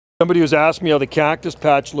Somebody was asking me how the cactus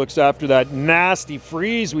patch looks after that nasty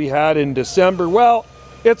freeze we had in December. Well,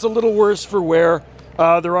 it's a little worse for wear.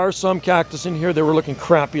 There are some cactus in here that were looking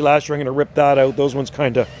crappy last year. I'm going to rip that out. Those ones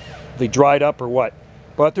kind of, they dried up or what.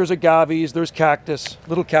 But there's agaves, there's cactus in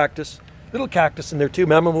there too.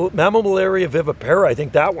 Mammillaria vivipara, I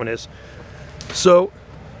think that one is. So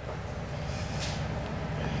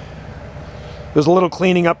there's a little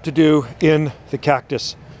cleaning up to do in the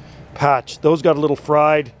cactus patch. Those got a little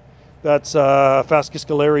fried. That's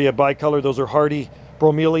Fascicularia bicolor. Those are hardy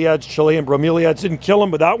bromeliads, Chilean bromeliads. Didn't kill them,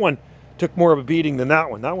 but that one took more of a beating than that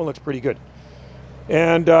one. That one looks pretty good.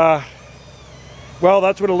 And, well,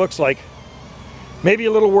 that's what it looks like. Maybe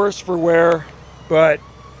a little worse for wear, but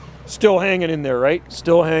still hanging in there, right?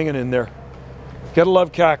 Still hanging in there. Gotta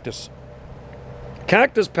love cactus.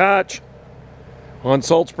 Cactus patch on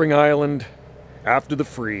Salt Spring Island after the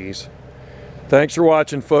freeze. Thanks for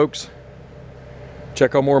watching, folks.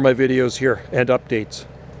 Check out more of my videos here and updates.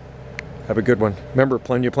 Have a good one. Remember,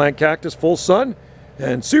 when you plant cactus, full sun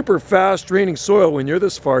and super fast draining soil when you're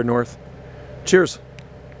this far north. Cheers.